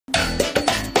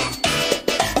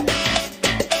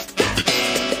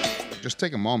just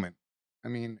take a moment. I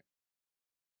mean,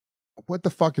 what the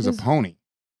fuck is a pony?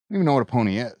 I don't even know what a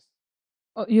pony is.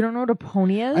 Oh, you don't know what a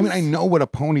pony is? I mean, I know what a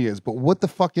pony is, but what the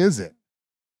fuck is it?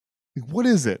 Like, what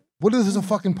is it? What is a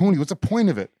fucking pony? What's the point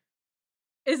of it?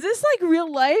 Is this like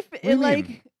real life?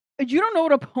 You don't know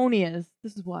what a pony is.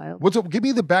 This is wild. Give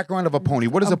me the background of a pony.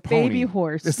 What is a pony? Baby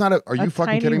horse. It's not a. Are you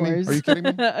fucking kidding me? Are you kidding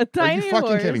me? A tiny Are you fucking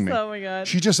horse. kidding me? Oh my god.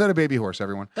 She just said a baby horse.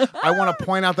 Everyone. I want to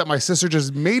point out that my sister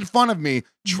just made fun of me,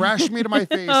 trashed me to my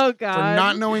face Oh, God. for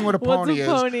not knowing what a pony is.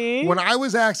 Pony? When I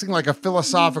was asking like a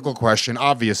philosophical question,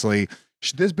 obviously,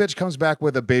 this bitch comes back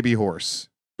with a baby horse.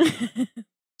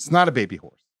 It's not a baby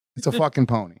horse. It's a fucking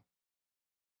pony.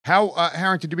 How,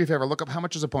 Harrington, do me a favor, look up how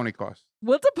much does a pony cost?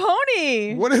 What's a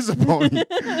pony? What is a pony?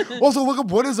 Also, look up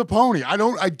what is a pony. I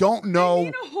don't know. I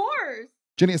mean a horse.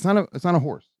 Jenny, it's not a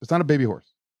horse. It's not a baby horse.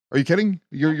 Are you kidding?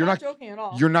 You're not joking at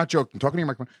all. You're not joking. Talking to your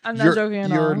microphone. I'm not joking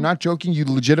at all. You're not joking. You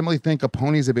legitimately think a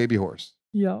pony's a baby horse.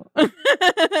 Yo.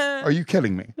 Are you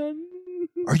kidding me?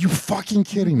 Are you fucking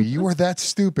kidding me? You are that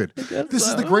stupid. This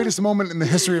is the greatest moment in the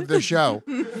history of this show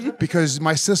because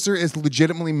my sister is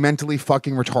legitimately mentally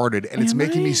fucking retarded and it's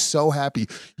making me so happy.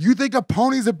 You think a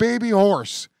pony's a baby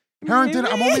horse. Harrington,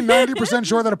 I'm only 90%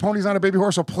 sure that a pony's not a baby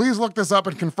horse, so please look this up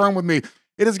and confirm with me.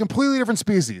 It is a completely different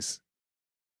species.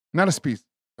 Not a species.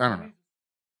 I don't know.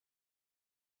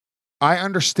 I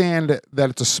understand that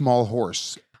it's a small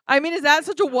horse. I mean, is that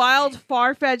such a wild,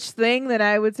 far-fetched thing that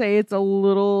I would say it's a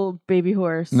little baby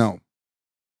horse? No.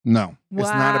 No. Wow. It's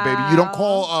not a baby. You don't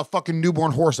call a fucking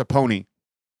newborn horse a pony.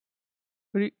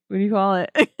 What do you call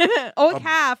it? Oh, a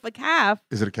calf. A calf.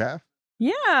 Is it a calf?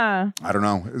 Yeah. I don't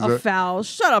know. Is a fowl.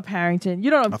 Shut up, Harrington. You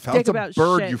don't know dick about shit. A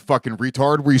bird, you fucking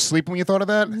retard. Were you sleeping when you thought of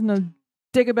that? There's no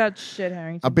dick about shit,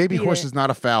 Harrington. A baby horse is not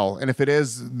a fowl. And if it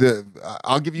is,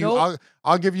 I'll give you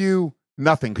I'll give you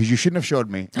nothing because you shouldn't have showed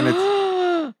me. And it's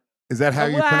is that how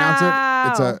you pronounce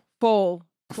it? It's a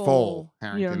foal,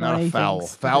 Harrington, not a fowl.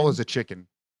 Fowl is a chicken.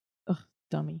 Ugh,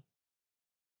 dummy.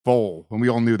 Foal. And we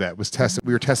all knew that.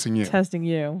 We were testing you. Testing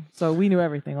you. So we knew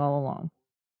everything all along.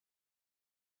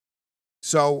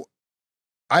 So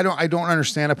I don't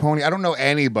understand a pony. I don't know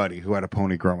anybody who had a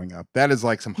pony growing up. That is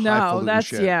like some highfalutin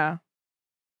shit. Yeah.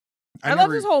 I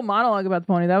love this whole monologue about the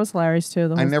pony. That was hilarious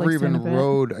too. I never even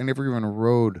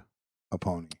rode a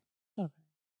pony.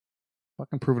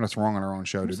 Fucking proving us wrong on our own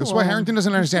show, dude. This is why Harrington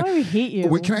doesn't understand. That's why we hate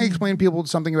you. Can I explain to people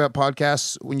something about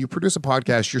podcasts? When you produce a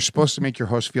podcast, you're supposed to make your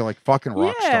host feel like fucking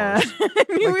rock stars. I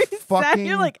mean, we sat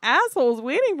here like assholes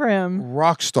waiting for him.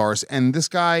 Rock stars. And this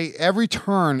guy, every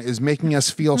turn is making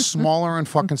us feel smaller and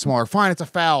fucking smaller. Fine, it's a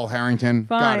foul, Harrington.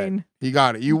 Fine. Got it. You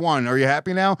got it. You won. Are you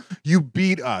happy now? You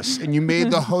beat us, and you made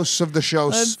the hosts of the show.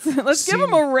 Let's give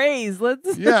them a raise.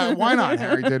 Yeah, why not,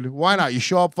 Harrington? Why not? You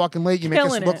show up fucking late. You make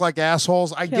us look like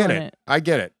assholes. I get it. I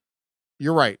get it.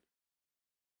 You're right.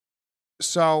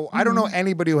 So I don't know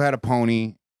anybody who had a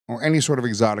pony or any sort of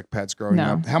exotic pets growing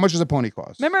up. How much does a pony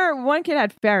cost? Remember, one kid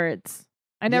had ferrets.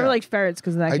 I never liked ferrets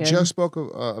because of that kid. I just spoke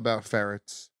about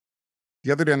ferrets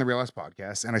the other day on the Real Ass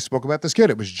podcast, and I spoke about this kid.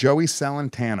 It was Joey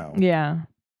Celentano. Yeah.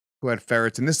 Who had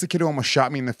ferrets, and this is the kid who almost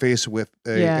shot me in the face with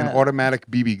an automatic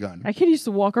BB gun. That kid used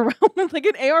to walk around with like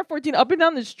an AR-14 up and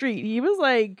down the street. He was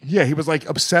like... Yeah, he was like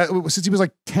obsessed, since he was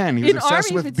like 10, he was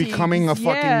obsessed with becoming a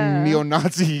fucking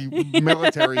neo-Nazi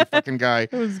military fucking guy.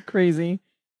 It was crazy.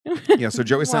 Yeah, so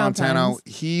Joey Celentano,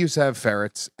 he used to have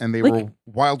ferrets, and they were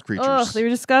wild creatures. Ugh, they were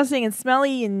disgusting and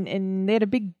smelly, and they had a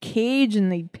big cage,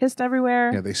 and they pissed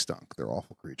everywhere. Yeah, they stunk. They're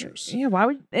awful creatures. Yeah, why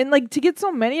would... And like, to get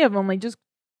so many of them, like just...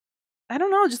 I don't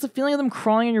know, just the feeling of them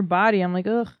crawling in your body. I'm like,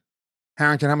 ugh.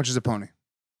 Harrington, how much is a pony?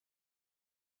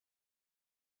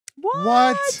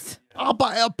 What? I'll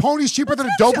buy a pony's cheaper than a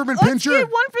Doberman Pinscher. Let's get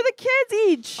one for the kids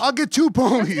each. I'll get 2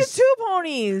 ponies. Let's get 2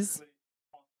 ponies.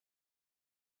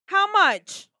 How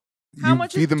much? How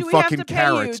much feed them do we fucking have to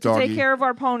carrots, pay you to doggy. take care of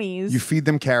our ponies? You feed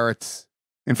them carrots.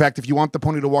 In fact, if you want the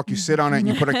pony to walk, you sit on it and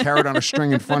you put a carrot on a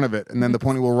string in front of it, and then the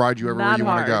pony will ride you everywhere you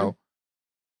want to go.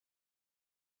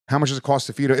 How much does it cost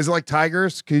to feed it? Is it like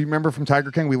tigers? Can you remember from Tiger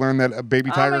King? We learned that a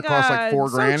baby tiger costs like $4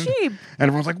 grand. So cheap. And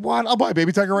everyone's like, what? I'll buy a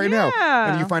baby tiger right now.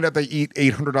 And you find out they eat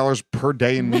 $800 per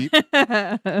day in meat.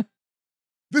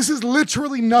 This is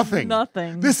literally nothing.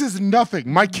 Nothing. This is nothing.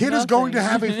 My kid is going to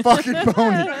have a fucking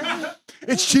pony.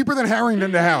 It's cheaper than Harrington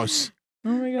in the house. Oh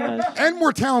my God. And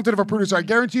more talented of a producer. I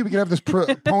guarantee you we could have this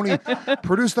pony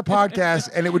produce the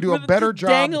podcast and it would do a better job.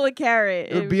 Dangle a carrot.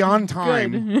 It would be on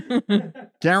time.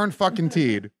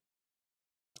 Guaranteed.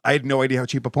 I had no idea how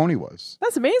cheap a pony was.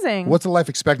 That's amazing. What's the life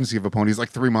expectancy of a pony? It's like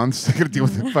 3 months. I got to deal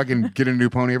with it. Fucking get a new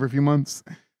pony every few months.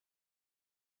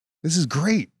 This is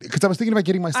great. Because I was thinking about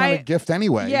getting my son a gift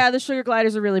anyway. Yeah, the sugar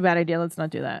glider's a really bad idea. Let's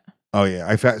not do that. Oh yeah,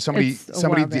 I found somebody, It's a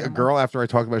wild a animal. girl after I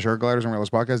talked about sugar gliders on my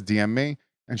last podcast, DM me,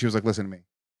 and she was like, "Listen to me.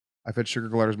 I've had sugar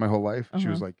gliders my whole life." She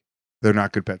was like, "They're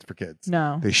not good pets for kids.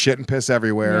 No. They shit and piss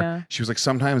everywhere." Yeah. She was like,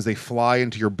 "Sometimes they fly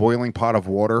into your boiling pot of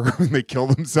water and they kill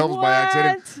themselves by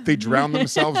accident. They drown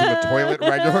themselves in the toilet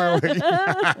regularly."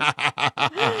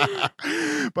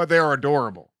 But they are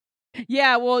adorable.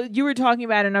 Yeah, well, you were talking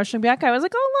about it, and I was showing back. I was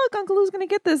like, "Oh, look, Uncle Lou's gonna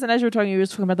get this." And as you were talking, you were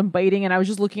just talking about them biting, and I was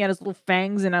just looking at his little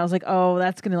fangs, and I was like, "Oh,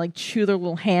 that's gonna like chew their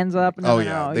little hands up." No,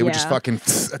 no, They would just fucking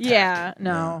attack. Yeah,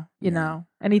 no, you know,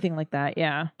 anything like that.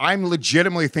 Yeah, I'm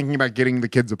legitimately thinking about getting the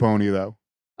kids a pony though.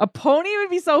 a pony would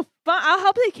be so fun. I'll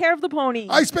help take care of the pony.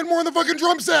 I spend more on the fucking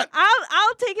drum set.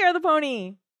 I'll take care of the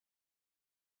pony.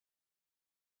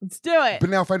 Let's do it.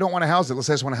 But now, if I don't want to house it, let's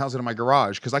say I just want to house it in my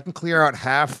garage because I can clear out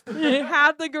half the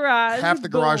garage. half the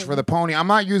garage for the pony. I'm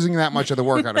not using that much of the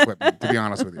workout equipment, to be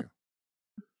honest with you.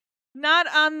 Not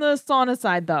on the sauna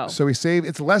side, though. So we save.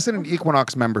 It's less than an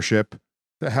Equinox membership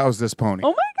to house this pony.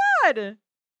 Oh my god!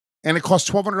 And it costs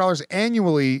 $1,200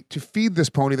 annually to feed this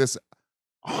pony. That's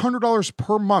 $100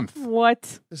 per month.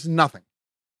 What? This is nothing.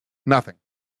 Nothing.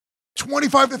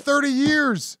 25 to 30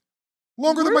 years.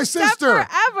 Longer than my sister.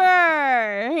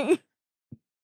 Forever.